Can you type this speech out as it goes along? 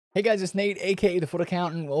Hey guys, it's Nate, aka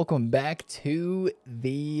TheFutAccountant. Welcome back to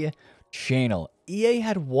the channel. EA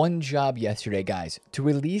had one job yesterday, guys, to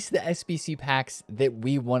release the SBC packs that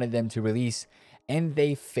we wanted them to release, and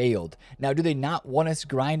they failed. Now, do they not want us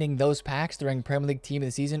grinding those packs during Premier League Team of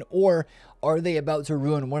the Season, or are they about to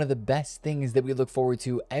ruin one of the best things that we look forward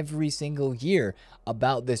to every single year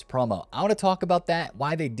about this promo? I want to talk about that,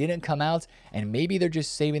 why they didn't come out, and maybe they're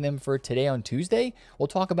just saving them for today on Tuesday. We'll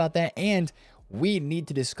talk about that, and we need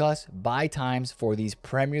to discuss buy times for these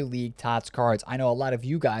Premier League TOTS cards. I know a lot of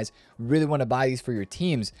you guys really want to buy these for your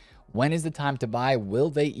teams. When is the time to buy? Will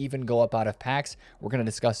they even go up out of packs? We're going to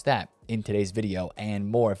discuss that in today's video and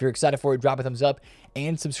more. If you're excited for it, drop a thumbs up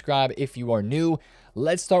and subscribe if you are new.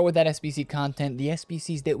 Let's start with that SBC content, the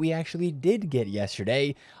SBCs that we actually did get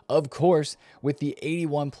yesterday, of course, with the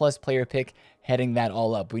 81 plus player pick heading that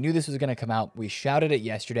all up. We knew this was going to come out. We shouted it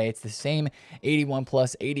yesterday. It's the same 81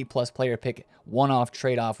 plus, 80 plus player pick one-off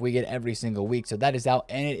trade-off we get every single week. So that is out,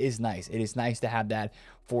 and it is nice. It is nice to have that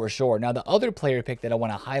for sure. Now, the other player pick that I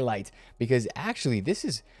want to highlight, because actually this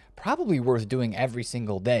is probably worth doing every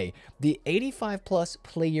single day, the 85 plus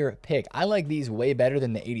player pick. I like these way better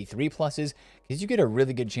than the 83 pluses because you get a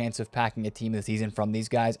really good chance of packing a team of the season from these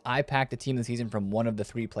guys. I packed a team of the season from one of the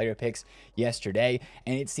 3 player picks yesterday,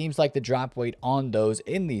 and it seems like the drop weight on those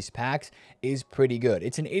in these packs is pretty good.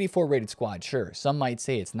 It's an 84 rated squad, sure. Some might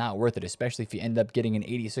say it's not worth it, especially if you end up getting an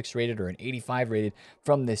 86 rated or an 85 rated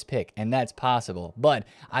from this pick, and that's possible. But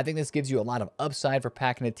I think this gives you a lot of upside for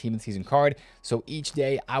packing a team of the season card. So each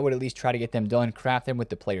day I would at least try to get them done, craft them with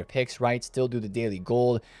the player picks, right? Still do the daily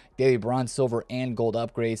gold, daily bronze, silver, and gold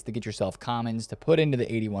upgrades to get yourself commons to put into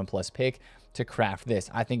the 81 plus pick to craft this.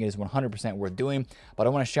 I think it is 100% worth doing, but I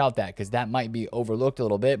want to shout that because that might be overlooked a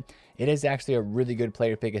little bit. It is actually a really good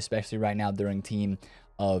player pick, especially right now during team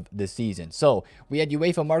of the season. So we had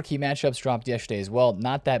UEFA marquee matchups dropped yesterday as well.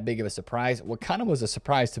 Not that big of a surprise. What kind of was a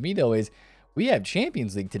surprise to me though is we have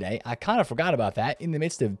Champions League today. I kind of forgot about that. In the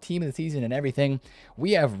midst of team of the season and everything,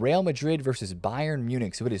 we have Real Madrid versus Bayern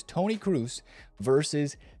Munich. So it is Toni Kroos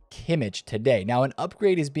versus Kimmich today. Now, an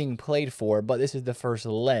upgrade is being played for, but this is the first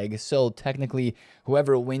leg, so technically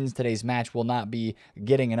whoever wins today's match will not be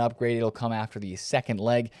getting an upgrade. It'll come after the second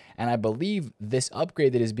leg, and I believe this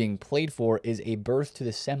upgrade that is being played for is a berth to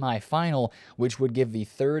the semi-final, which would give the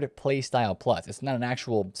third playstyle plus. It's not an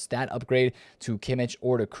actual stat upgrade to Kimmich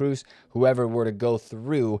or to Kroos. Whoever were to go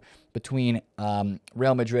through between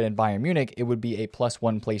Real Madrid and Bayern Munich, it would be a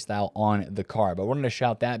 +1 playstyle on the card. But we're going to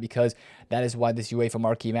shout that because that is why this UEFA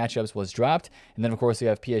marquee matchups was dropped. And then, of course, we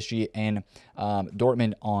have PSG and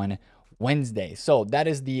Dortmund on Wednesday. So that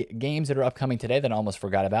is the games that are upcoming today that I almost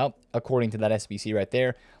forgot about, according to that SBC right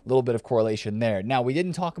there. A little bit of correlation there. Now, we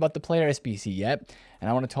didn't talk about the player SBC yet, and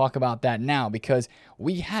I want to talk about that now because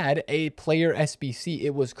we had a player SBC.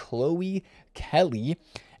 It was Chloe Kelly.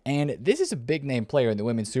 And this is a big name player in the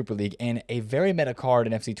Women's Super League and a very meta card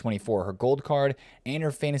in FC24. Her gold card and her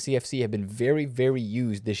Fantasy FC have been very, very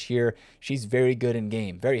used this year. She's very good in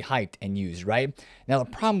game, very hyped and used, right? Now, the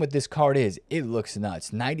problem with this card is it looks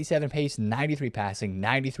nuts. 97 pace, 93 passing,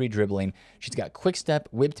 93 dribbling. She's got quick step,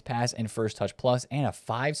 whipped pass, and first touch plus, and a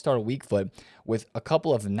 5-star weak foot with a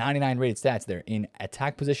couple of 99 rated stats there in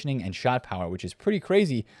attack positioning and shot power, which is pretty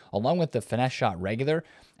crazy, along with the finesse shot regular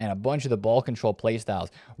and a bunch of the ball control play styles.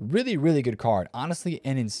 Really, really good card. Honestly,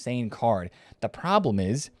 an insane card. The problem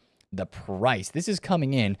is the price. This is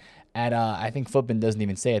coming in at, I think Footbin doesn't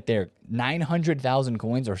even say it there, 900,000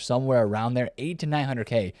 coins or somewhere around there, 8 to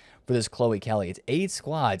 900K for this Chloe Kelly. It's 8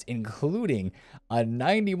 squads, including a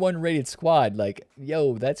 91 rated squad. Like,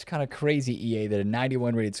 yo, that's kind of crazy, EA, that a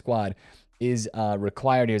 91 rated squad is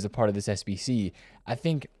required here as a part of this SBC. I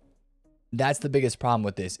think that's the biggest problem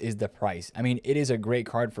with this is the price. I mean, it is a great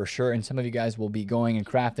card for sure, and some of you guys will be going and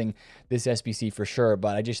crafting this SBC for sure,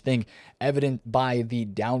 but I just think evident by the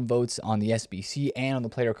downvotes on the SBC and on the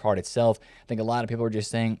player card itself, I think a lot of people are just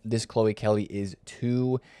saying this Chloe Kelly is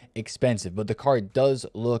too expensive, but the card does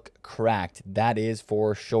look cracked. That is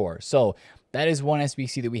for sure. So that is one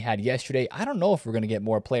SBC that we had yesterday. I don't know if we're going to get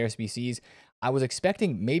more player SBCs. I was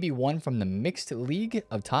expecting maybe one from the mixed league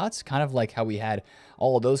of TOTS, kind of like how we had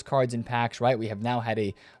all of those cards in packs, right? We have now had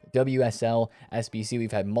a WSL SBC.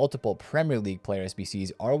 We've had multiple Premier League player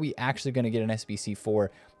SBCs. Are we actually going to get an SBC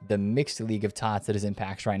for the mixed league of TOTS that is in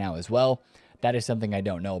packs right now as well? That is something I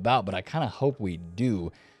don't know about, but I kind of hope we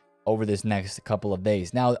do over this next couple of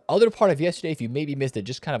days. Now, the other part of yesterday, if you maybe missed it,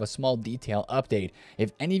 just kind of a small detail update.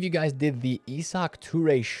 If any of you guys did the Isak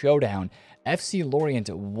Toure Showdown, FC Lorient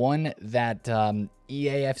won that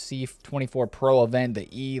EAFC 24 Pro event, the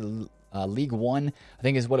League One, I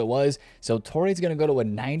think is what it was. So Torre's going to go to a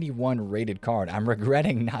 91 rated card. I'm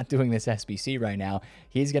regretting not doing this SBC right now.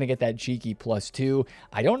 He's going to get that cheeky +2.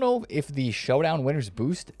 I don't know if the Showdown Winners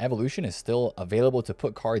Boost evolution is still available to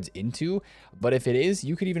put cards into, but if it is,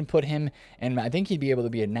 you could even put him, and I think he'd be able to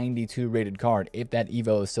be a 92 rated card if that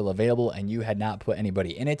Evo is still available and you had not put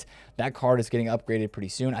anybody in it. That card is getting upgraded pretty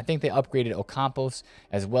soon. I think they upgraded Ocampos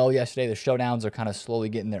as well yesterday. The Showdowns are kind of slowly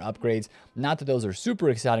getting their upgrades. Not that those are super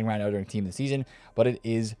exciting right now during Team of the Season, but it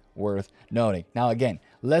is worth noting. Now, again,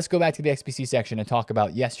 let's go back to the XBC section and talk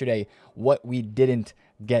about yesterday what we didn't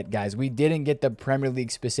get, guys. We didn't get the Premier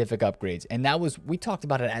League specific upgrades, and that was, we talked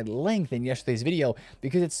about it at length in yesterday's video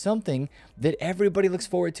because it's something that everybody looks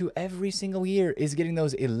forward to every single year, is getting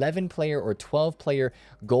those 11 player or 12 player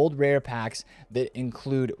gold rare packs that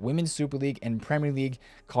include Women's Super League and Premier League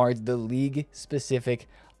cards, the league specific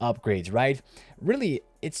upgrades, right? Really,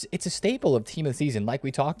 it's a staple of Team of the Season, like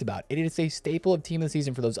we talked about. It is a staple of Team of the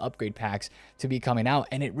Season for those upgrade packs to be coming out,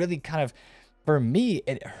 and it really kind of, for me,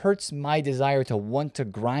 it hurts my desire to want to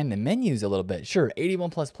grind the menus a little bit. Sure,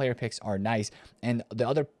 81 plus player picks are nice, and the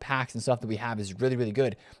other packs and stuff that we have is really, really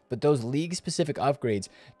good, but those league-specific upgrades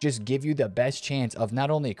just give you the best chance of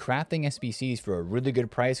not only crafting SBCs for a really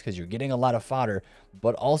good price because you're getting a lot of fodder,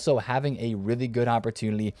 but also having a really good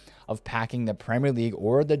opportunity of packing the Premier League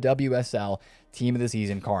or the WSL Team of the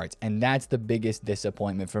Season cards. And that's the biggest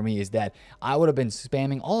disappointment for me, is that I would have been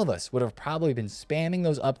spamming, all of us would have probably been spamming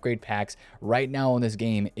those upgrade packs right now in this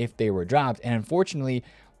game if they were dropped. And unfortunately,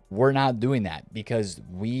 we're not doing that because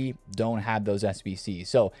we don't have those SBCs.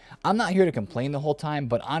 So I'm not here to complain the whole time,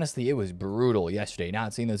 but honestly, it was brutal yesterday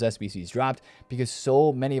not seeing those SBCs dropped because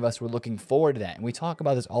so many of us were looking forward to that. And we talk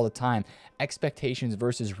about this all the time, expectations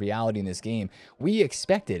versus reality in this game. We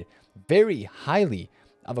expected very highly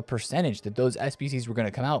of a percentage that those SBCs were going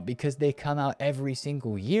to come out because they come out every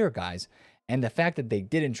single year, guys. And the fact that they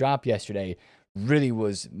didn't drop yesterday really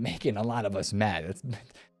was making a lot of us mad. That's,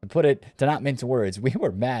 to put it, to not mince words, we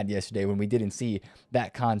were mad yesterday when we didn't see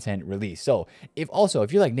that content released. So if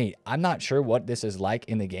you're like, Nate, I'm not sure what this is like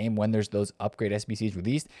in the game when there's those upgrade SBCs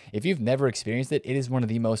released. If you've never experienced it, it is one of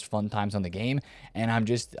the most fun times on the game. And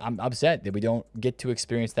I'm upset that we don't get to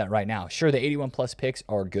experience that right now. Sure, the 81 plus picks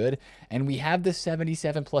are good, and we have the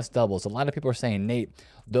 77 plus doubles. A lot of people are saying, Nate,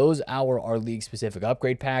 those are our league specific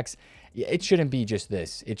upgrade packs. It shouldn't be just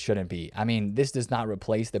this. It shouldn't be. I mean, this does not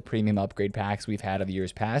replace the premium upgrade packs we've had of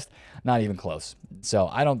years past. Not even close. So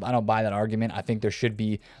I don't buy that argument. I think there should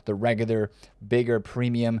be the regular, bigger,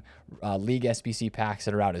 premium league SBC packs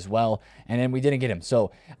that are out as well. And then we didn't get them.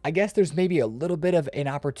 So I guess there's maybe a little bit of an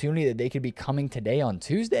opportunity that they could be coming today on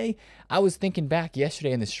Tuesday. I was thinking back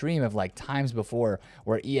yesterday in the stream of like times before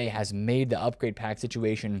where EA has made the upgrade pack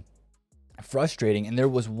situation frustrating, and there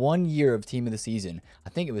was 1 year of Team of the Season, I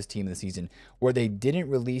think it was Team of the Season, where they didn't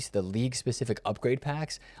release the league specific upgrade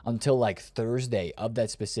packs until like Thursday of that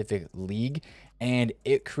specific league, and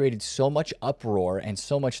it created so much uproar and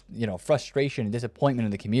so much, frustration and disappointment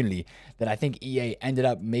in the community that I think EA ended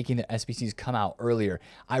up making the SBCs come out earlier.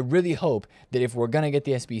 I really hope that if we're going to get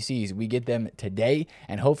the SBCs, we get them today,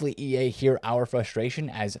 and hopefully EA hear our frustration,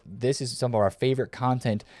 as this is some of our favorite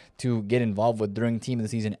content to get involved with during Team of the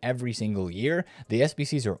Season every single year. The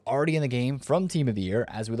SBCs are already in the game from Team of the Year,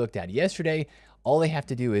 as we looked at yesterday. All they have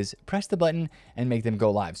to do is press the button and make them go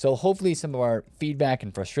live. So hopefully some of our feedback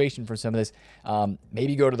and frustration for some of this,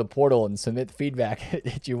 maybe go to the portal and submit feedback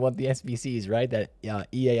that you want the SBCs, right? That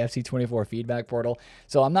EAFC24 feedback portal.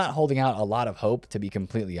 So I'm not holding out a lot of hope, to be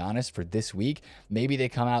completely honest, for this week. Maybe they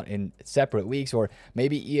come out in separate weeks, or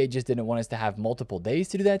maybe EA just didn't want us to have multiple days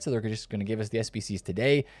to do that, so they're just going to give us the SBCs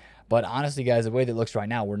today. But honestly, guys, the way that it looks right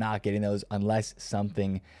now, we're not getting those unless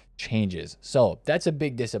something changes. So that's a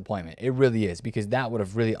big disappointment. It really is, because that would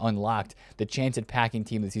have really unlocked the chance at packing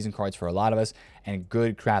Team of the Season cards for a lot of us and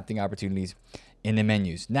good crafting opportunities in the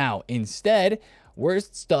menus. Now, instead, we're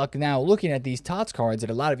stuck now looking at these TOTS cards that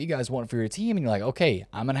a lot of you guys want for your team, and you're like, okay,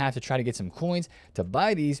 I'm going to have to try to get some coins to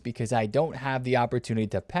buy these because I don't have the opportunity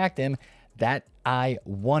to pack them that I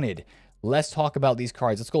wanted. Let's talk about these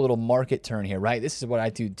cards. Let's go a little market turn here, right? This is what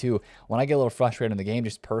I do too. When I get a little frustrated in the game,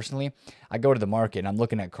 just personally, I go to the market and I'm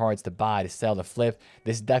looking at cards to buy, to sell, to flip.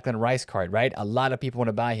 This Declan Rice card, right? A lot of people want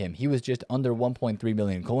to buy him. He was just under 1.3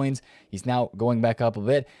 million coins. He's now going back up a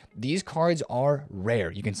bit. These cards are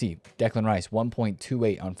rare. You can see Declan Rice,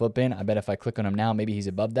 1.28 on Footbin. I bet if I click on him now, maybe he's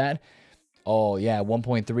above that. Oh yeah,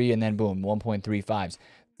 1.3 and then boom, 1.35s.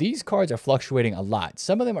 these cards are fluctuating a lot.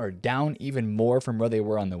 Some of them are down even more from where they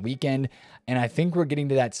were on the weekend. And I think we're getting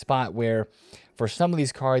to that spot where for some of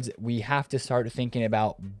these cards, we have to start thinking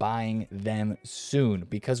about buying them soon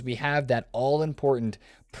because we have that all-important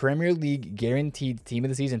Premier League guaranteed team of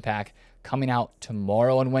the season pack coming out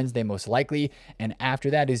tomorrow on Wednesday, most likely. And after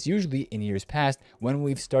that is usually in years past when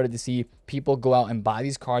we've started to see people go out and buy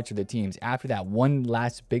these cards for their teams. After that one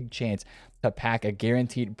last big chance to pack a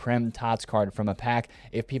guaranteed Prem Tots card from a pack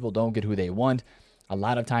if people don't get who they want. A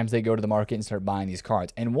lot of times they go to the market and start buying these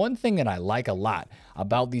cards. And one thing that I like a lot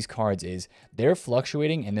about these cards is they're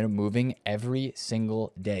fluctuating and they're moving every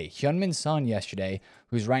single day. Hyunmin Son yesterday,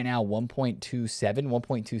 who's right now 1.27,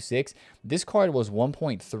 1.26. This card was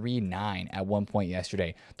 1.39 at one point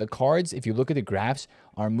yesterday. The cards, if you look at the graphs,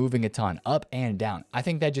 are moving a ton up and down. I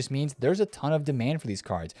think that just means there's a ton of demand for these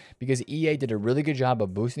cards because EA did a really good job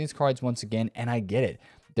of boosting these cards once again, and I get it.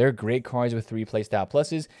 They're great cards with 3 playstyle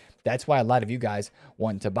pluses. That's why a lot of you guys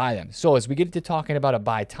want to buy them. So as we get to talking about a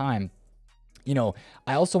buy time, you know,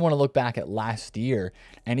 I also want to look back at last year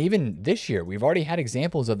and even this year. We've already had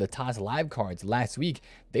examples of the TOTS Live cards last week.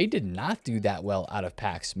 They did not do that well out of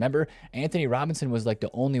packs. Remember, Anthony Robinson was like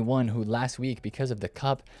the only one who last week, because of the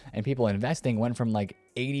cup and people investing, went from like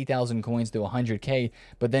 80,000 coins to 100K,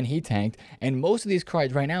 but then he tanked. And most of these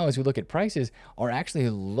cards right now, as we look at prices, are actually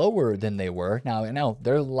lower than they were. Now, I know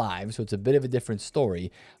they're live, so it's a bit of a different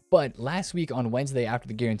story. But last week on Wednesday, after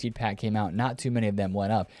the guaranteed pack came out, not too many of them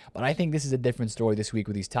went up. But I think this is a different story this week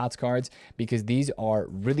with these TOTS cards because these are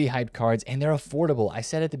really hyped cards and they're affordable. I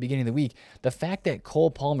said at the beginning of the week, the fact that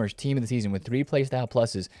Cole Palmer's team of the season with 3 playstyle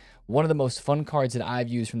pluses, one of the most fun cards that I've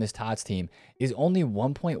used from this TOTS team, is only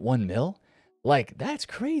 1.1 mil. Like, that's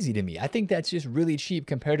crazy to me. I think that's just really cheap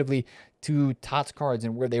comparatively to TOTS cards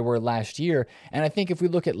and where they were last year. And I think if we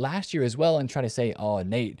look at last year as well and try to say, oh,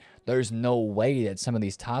 Nate, there's no way that some of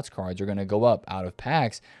these TOTS cards are going to go up out of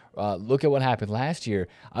packs. Look at what happened last year.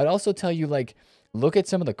 I'd also tell you, like, look at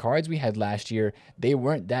some of the cards we had last year. They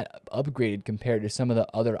weren't that upgraded compared to some of the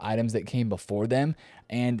other items that came before them.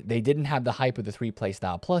 And they didn't have the hype of the 3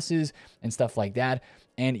 playstyle pluses and stuff like that.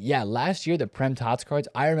 And yeah, last year, the Prem TOTS cards,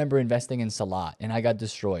 I remember investing in Salah and I got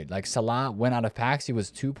destroyed. Like, Salah went out of packs. He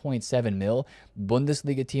was 2.7 mil.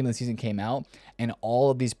 Bundesliga team of the season came out and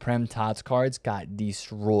all of these Prem TOTS cards got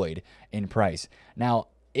destroyed in price. Now,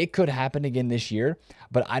 it could happen again this year,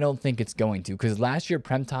 but I don't think it's going to because last year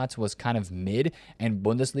Prem TOTS was kind of mid and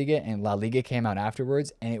Bundesliga and La Liga came out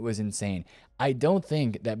afterwards and it was insane. I don't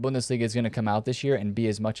think that Bundesliga is going to come out this year and be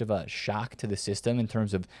as much of a shock to the system in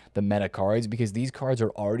terms of the meta cards because these cards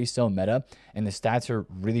are already so meta and the stats are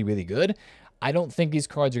really, really good. I don't think these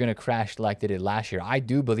cards are going to crash like they did last year. I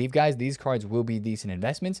do believe, guys, these cards will be decent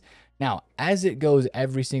investments. Now, as it goes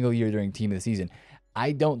every single year during team of the season,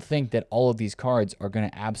 I don't think that all of these cards are going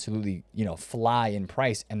to absolutely, you know, fly in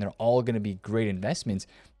price and they're all going to be great investments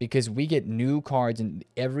because we get new cards in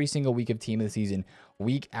every single week of team of the season,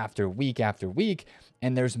 week after week after week.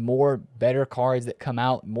 And there's more better cards that come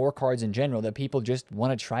out, more cards in general that people just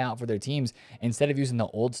want to try out for their teams instead of using the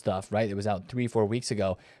old stuff, right? That was out 3-4 weeks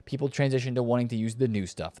ago. People transition to wanting to use the new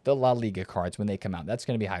stuff, the La Liga cards when they come out. That's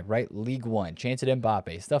going to be hype, right? League One, Chance at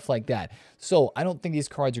Mbappe, stuff like that. So I don't think these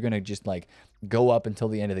cards are going to just like go up until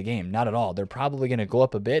the end of the game. Not at all. They're probably going to go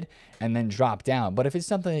up a bit and then drop down. But if it's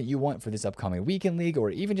something that you want for this upcoming weekend league or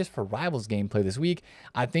even just for Rivals gameplay this week,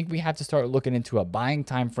 I think we have to start looking into a buying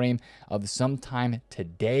time frame of sometime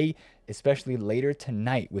today, especially later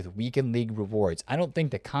tonight with weekend league rewards. I don't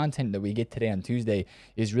think the content that we get today on Tuesday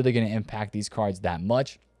is really going to impact these cards that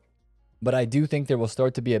much. But I do think there will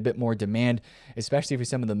start to be a bit more demand, especially for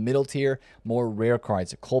some of the middle tier, more rare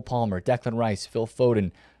cards. Cole Palmer, Declan Rice, Phil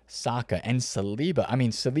Foden, Saka, and Saliba. I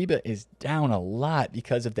mean, Saliba is down a lot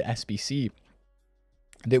because of the SBC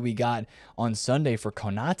that we got on Sunday for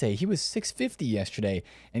Konate. He was 650 yesterday,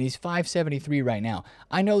 and he's 573 right now.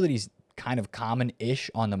 I know that he's kind of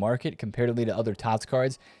common-ish on the market comparatively to other TOTS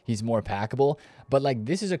cards. He's more packable, but like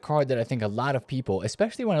this is a card that I think a lot of people,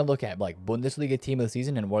 especially when I look at like Bundesliga team of the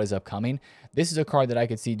season and what is upcoming, this is a card that I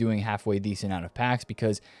could see doing halfway decent out of packs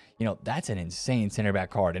because, you know, that's an insane center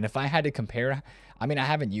back card. And if I had to compare, I mean, I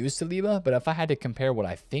haven't used Saliba, but if I had to compare what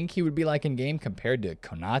I think he would be like in game compared to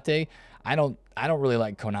Konate, I don't really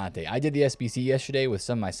like Konate. I did the SBC yesterday with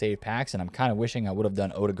some of my saved packs, and I'm kind of wishing I would have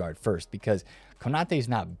done Odegaard first because Konate is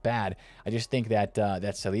not bad. I just think that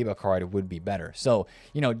that Saliba card would be better. So,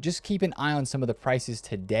 you know, just keep an eye on some of the prices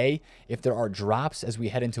today. If there are drops as we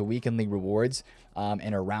head into weekend league rewards,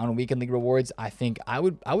 and around weekend league rewards, I think I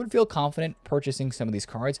would feel confident purchasing some of these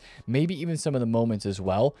cards, maybe even some of the moments as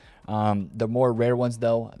well. The more rare ones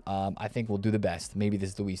though, I think will do the best. Maybe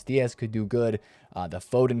this Luis Diaz could do good. The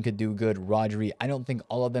Foden could do good. Rodri, I don't think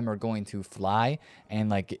all of them are going to fly and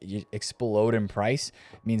like explode in price.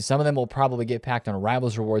 I mean, some of them will probably get packed on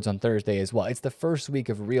Rivals rewards on Thursday as well. It's the first week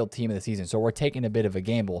of real team of the season, so we're taking a bit of a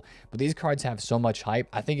gamble. But these cards have so much hype.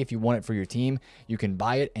 I think if you want it for your team, you can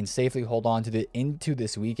buy it and safely hold on to it into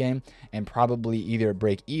this weekend and probably either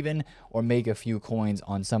break even or make a few coins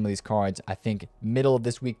on some of these cards. I think middle of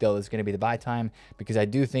this week though is going to be the buy time, because I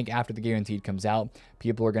do think after the guaranteed comes out,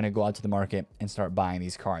 people are going to go out to the market and start buying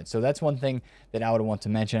these cards. So that's one thing that I would want to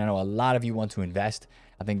mention. I know a lot of you want to invest.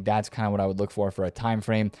 I think that's kind of what I would look for a time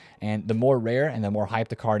frame. And the more rare and the more hype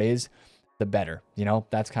the card is, the better. You know,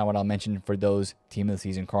 that's kind of what I'll mention for those team of the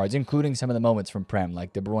season cards, including some of the moments from Prem,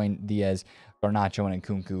 like De Bruyne, Diaz, Garnacho, and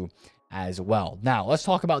Nkunku as well. Now, let's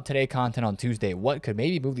talk about today content on Tuesday. What could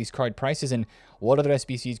maybe move these card prices and what other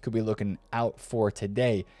SBCs could be looking out for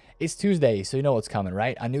today? It's Tuesday, so you know what's coming,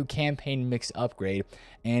 right? A new campaign mix upgrade.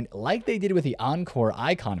 And like they did with the Encore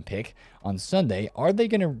icon pick on Sunday, are they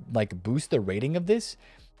going to like boost the rating of this?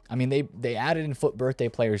 I mean, they added in FUT birthday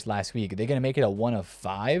players last week. Are they going to make it a 1 of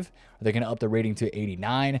 5? Are they going to up the rating to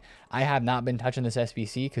 89? I have not been touching this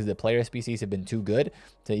SBC because the player SBCs have been too good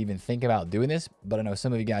to even think about doing this. But I know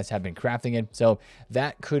some of you guys have been crafting it. So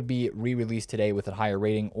that could be re-released today with a higher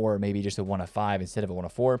rating, or maybe just a 1 of 5 instead of a 1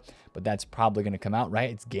 of 4. But that's probably going to come out, right?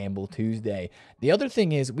 It's Gamble Tuesday. The other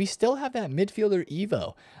thing is we still have that midfielder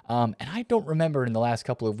Evo. And I don't remember in the last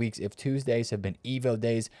couple of weeks if Tuesdays have been Evo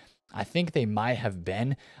days. I think they might have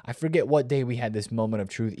been. I forget what day we had this moment of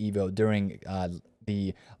truth Evo during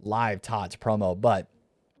the live TOTS promo, but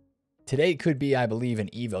today could be, I believe, an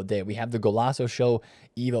Evo day. We have the Golasso Show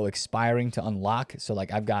Evo expiring to unlock. So,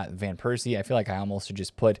 like, I've got Van Persie. I feel like I almost should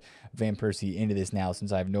just put Van Persie into this now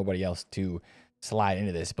since I have nobody else to slide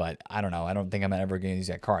into this, but I don't know. I don't think I'm ever going to use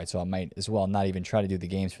that card, so I might as well not even try to do the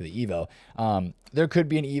games for the Evo. There could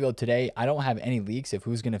be an Evo today. I don't have any leaks of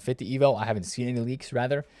who's going to fit the Evo. I haven't seen any leaks,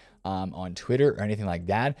 rather, on Twitter or anything like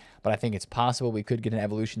that, but I think it's possible we could get an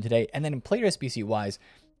evolution today. And then player SBC-wise,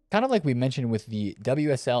 kind of like we mentioned with the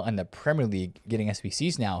WSL and the Premier League getting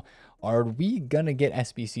SBCs now, are we going to get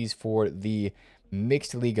SBCs for the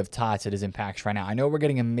mixed league of TOTS that is in packs right now? I know we're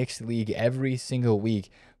getting a mixed league every single week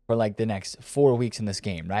for like the next 4 weeks in this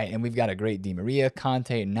game, right? And we've got a great Di Maria,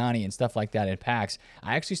 Conte, Nani, and stuff like that in packs.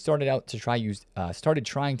 I actually started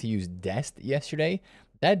trying to use Dest yesterday.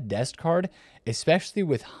 That Dest card, especially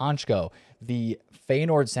with Hansko, the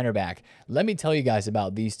Feyenoord center back. Let me tell you guys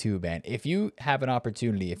about these two, man. If you have an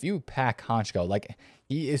opportunity, if you pack Hansko, like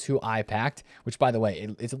he is who I packed, which by the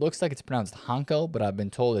way, it looks like it's pronounced Hanko, but I've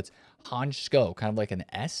been told it's Hansko, kind of like an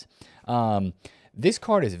S. This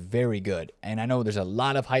card is very good, and I know there's a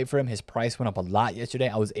lot of hype for him. His price went up a lot yesterday.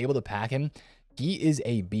 I was able to pack him. He is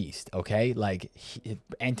a beast, okay? Like,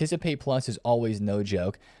 Anticipate Plus is always no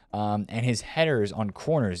joke. And his headers on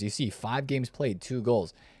corners, you see 5 games played, 2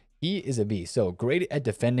 goals. He is a beast. So great at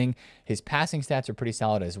defending. His passing stats are pretty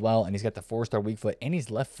solid as well. And he's got the 4-star weak foot. And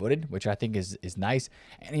he's left-footed, which I think is nice.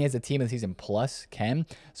 And he has a team of the season plus Chem.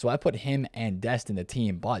 So I put him and Dest in the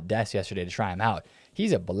team. Bought Dest yesterday to try him out.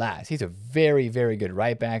 He's a blast. He's a very, very good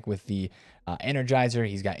right back with the Energizer.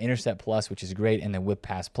 He's got Intercept Plus, which is great. And then Whip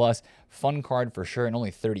Pass Plus. Fun card for sure. And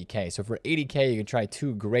only 30K. So for 80K, you can try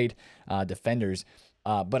 2 great defenders.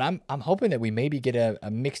 But I'm hoping that we maybe get a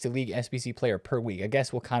mixed league SBC player per week. I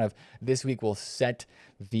guess we'll kind of, this week we'll set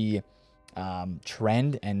the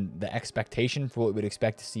trend and the expectation for what we'd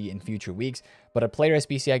expect to see in future weeks. But a player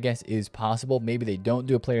SBC, I guess, is possible. Maybe they don't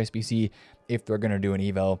do a player SBC if they're going to do an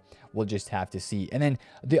Evo. We'll just have to see. And then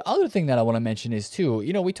the other thing that I want to mention is, too,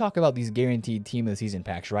 you know, we talk about these guaranteed team of the season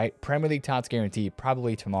packs, right? Premier League TOTS guaranteed,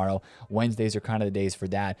 probably tomorrow. Wednesdays are kind of the days for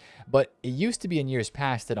that. But it used to be in years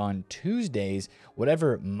past that on Tuesdays,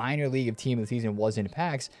 whatever minor league of team of the season was in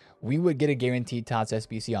packs, we would get a guaranteed TOTS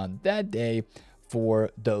SBC on that day for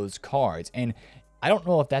those cards. And I don't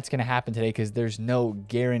know if that's going to happen today because there's no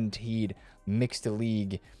guaranteed mixed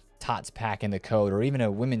league TOTS pack in the code, or even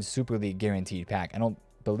a women's Super League guaranteed pack. I don't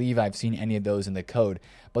believe I've seen any of those in the code.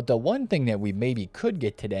 But the one thing that we maybe could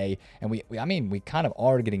get today, and we kind of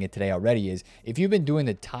are getting it today already, is if you've been doing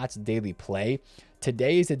the TOTS daily play,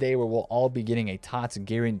 today is the day where we'll all be getting a TOTS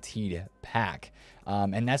guaranteed pack.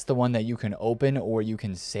 And that's the one that you can open or you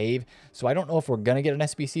can save. So I don't know if we're going to get an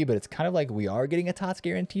SBC, but it's kind of like we are getting a TOTS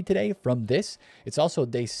guarantee today from this. It's also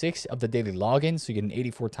day 6 of the daily login. So you get an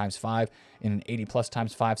 84 times 5 and an 80 plus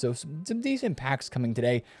times 5. So some decent packs coming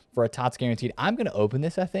today for a TOTS guaranteed. I'm going to open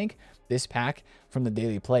this, I think, this pack from the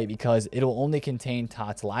daily play, because it'll only contain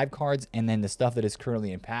TOTS live cards and then the stuff that is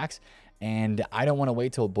currently in packs. And I don't want to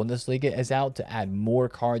wait till Bundesliga is out to add more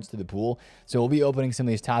cards to the pool. So we'll be opening some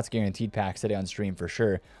of these TOTS guaranteed packs today on stream for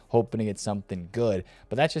sure, hoping to get something good.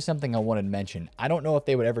 But that's just something I wanted to mention. I don't know if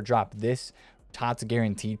they would ever drop this TOTS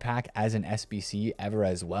guaranteed pack as an SBC ever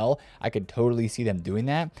as well. I could totally see them doing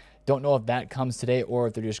that. Don't know if that comes today or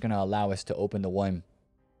if they're just going to allow us to open the one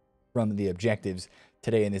from the objectives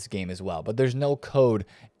today in this game as well. But there's no code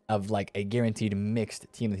of like a guaranteed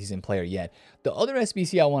mixed team of the season player yet. The other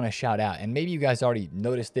SBC I want to shout out, and maybe you guys already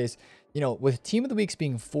noticed this, you know, with team of the weeks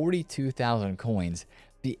being 42,000 coins,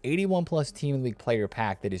 the 81 plus team of the week player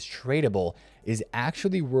pack that is tradable is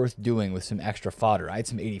actually worth doing with some extra fodder. I had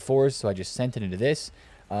some 84s, so I just sent it into this.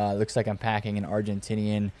 Looks like I'm packing an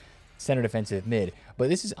Argentinian center defensive mid, but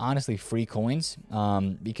this is honestly free coins,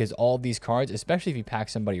 because all of these cards, especially if you pack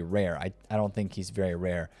somebody rare, I don't think he's very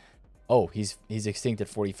rare. Oh, he's extinct at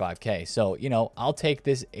 45k. So, you know, I'll take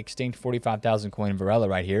this extinct 45,000 coin Varela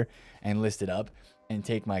right here and list it up and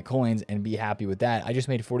take my coins and be happy with that. I just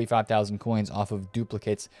made 45,000 coins off of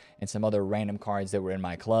duplicates and some other random cards that were in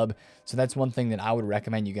my club. So that's one thing that I would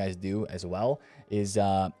recommend you guys do as well, is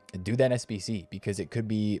do that SBC, because it could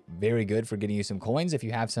be very good for getting you some coins if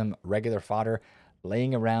you have some regular fodder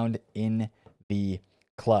laying around in the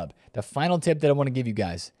club. The final tip that I want to give you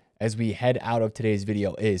guys as we head out of today's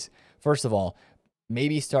video is, first of all,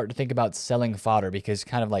 maybe start to think about selling fodder, because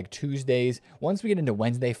kind of like Tuesdays, once we get into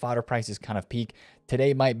Wednesday, fodder prices kind of peak.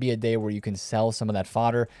 Today might be a day where you can sell some of that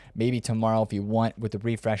fodder. Maybe tomorrow if you want, with the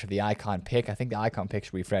refresh of the icon pick. I think the icon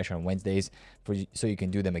picks refresh on Wednesdays so you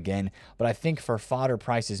can do them again. But I think for fodder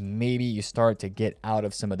prices, maybe you start to get out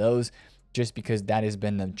of some of those, just because that has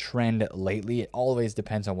been the trend lately. It always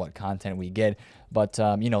depends on what content we get. But,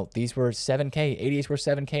 you know, these were 7K. 88s were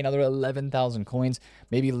 7K, another 11,000 coins.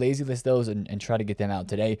 Maybe lazy list those and try to get them out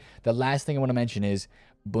today. The last thing I want to mention is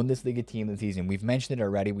Bundesliga team of the season. We've mentioned it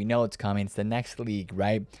already. We know it's coming. It's the next league,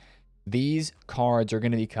 right? These cards are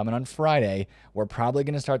going to be coming on Friday. We're probably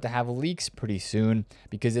going to start to have leaks pretty soon,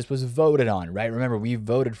 because this was voted on, right? Remember, we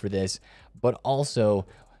voted for this, but also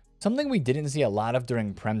something we didn't see a lot of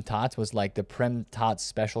during Prem Tots was like the Prem Tots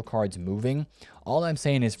special cards moving. All I'm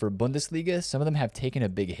saying is for Bundesliga, some of them have taken a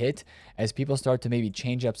big hit as people start to maybe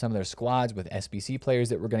change up some of their squads with SBC players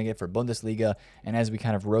that we're going to get for Bundesliga. And as we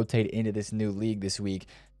kind of rotate into this new league this week,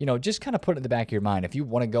 you know, just kind of put it in the back of your mind. If you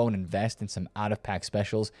want to go and invest in some out-of-pack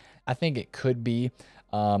specials, I think it could be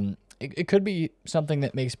it could be something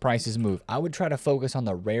that makes prices move. I would try to focus on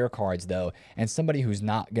the rare cards, though, and somebody who's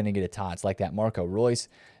not going to get a TOTS, like that Marco Reus.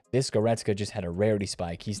 This Goretzka just had a rarity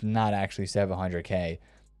spike. He's not actually 700k.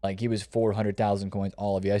 Like, he was 400,000 coins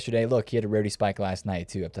all of yesterday. Look, he had a rarity spike last night,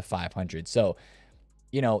 too, up to 500. So,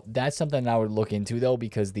 you know, that's something I would look into, though,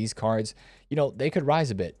 because these cards, you know, they could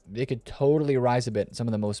rise a bit. They could totally rise a bit. Some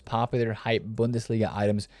of the most popular hype Bundesliga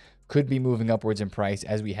items could be moving upwards in price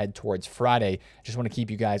as we head towards Friday. Just want to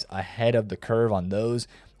keep you guys ahead of the curve on those.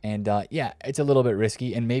 And yeah, it's a little bit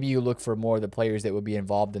risky, and maybe you look for more of the players that would be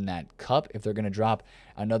involved in that cup if they're going to drop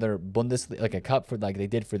another Bundesliga, like a cup for like they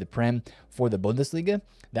did for the Prem for the Bundesliga.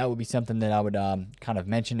 That would be something that I would kind of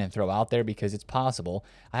mention and throw out there, because it's possible.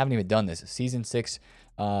 I haven't even done this. Season 6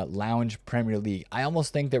 Lounge Premier League. I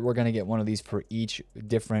almost think that we're going to get one of these for each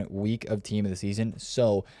different week of team of the season.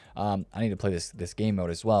 So I need to play this game mode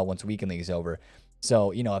as well once Weekend League is over.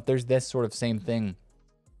 So, you know, if there's this sort of same thing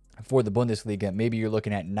for the Bundesliga, maybe you're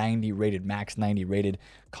looking at 90 rated, max 90 rated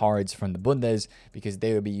cards from the Bundes, because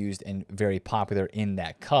they would be used and very popular in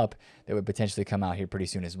that cup that would potentially come out here pretty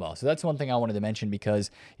soon as well. So that's one thing I wanted to mention,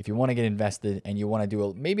 because if you want to get invested and you want to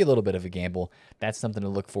do maybe a little bit of a gamble, that's something to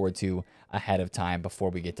look forward to ahead of time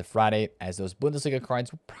before we get to Friday, as those Bundesliga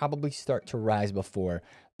cards will probably start to rise before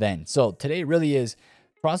then. So today really is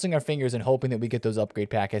crossing our fingers and hoping that we get those upgrade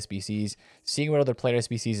pack SBCs, seeing what other player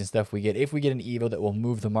SBCs and stuff we get. If we get an Evo that will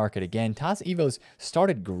move the market again. TOTS Evos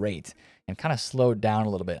started great and kind of slowed down a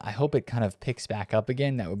little bit. I hope it kind of picks back up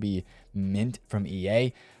again. That would be mint from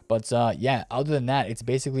EA. But yeah, other than that, it's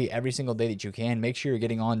basically every single day that you can. Make sure you're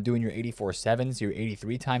getting on doing your 84 sevens, your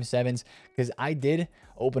 83 times sevens, because I did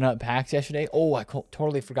open up packs yesterday. Oh, I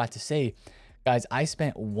totally forgot to say, guys, I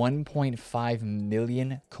spent 1.5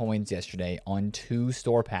 million coins yesterday on 2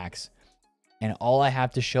 store packs, and all I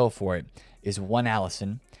have to show for it is 1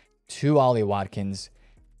 Allison, 2 Ollie Watkins,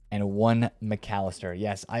 and 1 McAllister.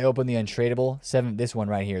 Yes, I opened the untradeable, this one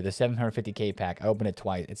right here, the 750K pack. I opened it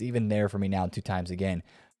twice. It's even there for me now 2 times again.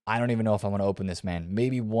 I don't even know if I want to open this, man.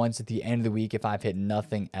 Maybe once at the end of the week if I've hit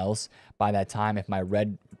nothing else by that time. If my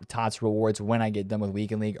red tots rewards when I get done with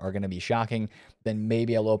Weekend League are going to be shocking, then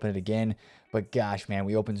maybe I'll open it again. But gosh, man,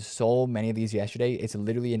 we opened so many of these yesterday. It's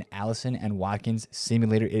literally an Allison and Watkins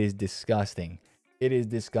simulator. It is disgusting. It is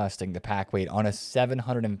disgusting. The pack weight on a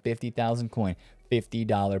 750,000 coin,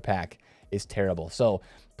 $50 pack is terrible. So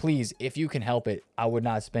please, if you can help it, I would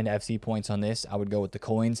not spend FC points on this. I would go with the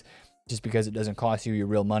coins just because it doesn't cost you your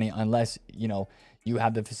real money unless, you know, you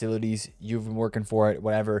have the facilities, you've been working for it,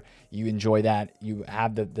 whatever, you enjoy that, you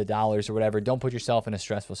have the dollars or whatever. Don't put yourself in a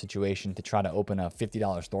stressful situation to try to open a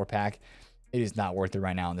 $50 store pack. It is not worth it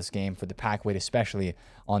right now in this game for the pack weight, especially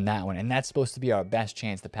on that one. And that's supposed to be our best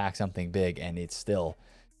chance to pack something big, and it's still,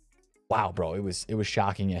 wow, bro, it was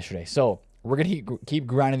shocking yesterday. So we're going to keep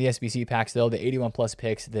grinding the SBC packs, though, the 81 plus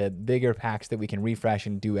picks, the bigger packs that we can refresh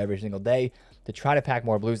and do every single day to try to pack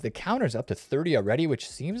more blues. The counter's up to 30 already, which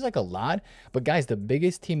seems like a lot. But, guys, the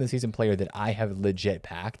biggest team of the season player that I have legit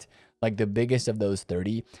packed, like the biggest of those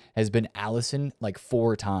 30, has been Allison like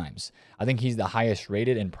 4 times. I think he's the highest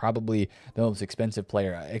rated and probably the most expensive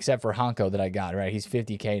player, except for Hanko that I got, right? He's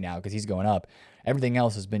 50K now because he's going up. Everything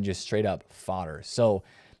else has been just straight up fodder. So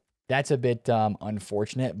that's a bit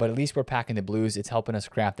unfortunate, but at least we're packing the blues. It's helping us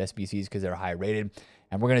craft SBCs because they're high rated,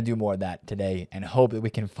 and we're going to do more of that today and hope that we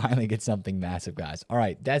can finally get something massive, guys. All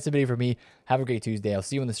right, that's the video for me. Have a great Tuesday. I'll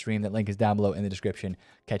see you in the stream. That link is down below in the description.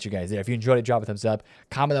 Catch you guys there. If you enjoyed it, drop a thumbs up.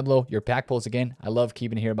 Comment down below your pack pulls again. I love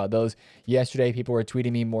keeping to hear about those. Yesterday, people were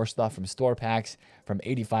tweeting me more stuff from store packs, from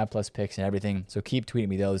 85 plus picks and everything, so keep tweeting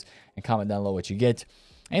me those and comment down below what you get.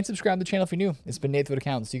 And subscribe to the channel if you're new. It's been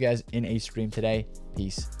TheFutAccountant. See you guys in a stream today.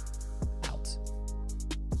 Peace.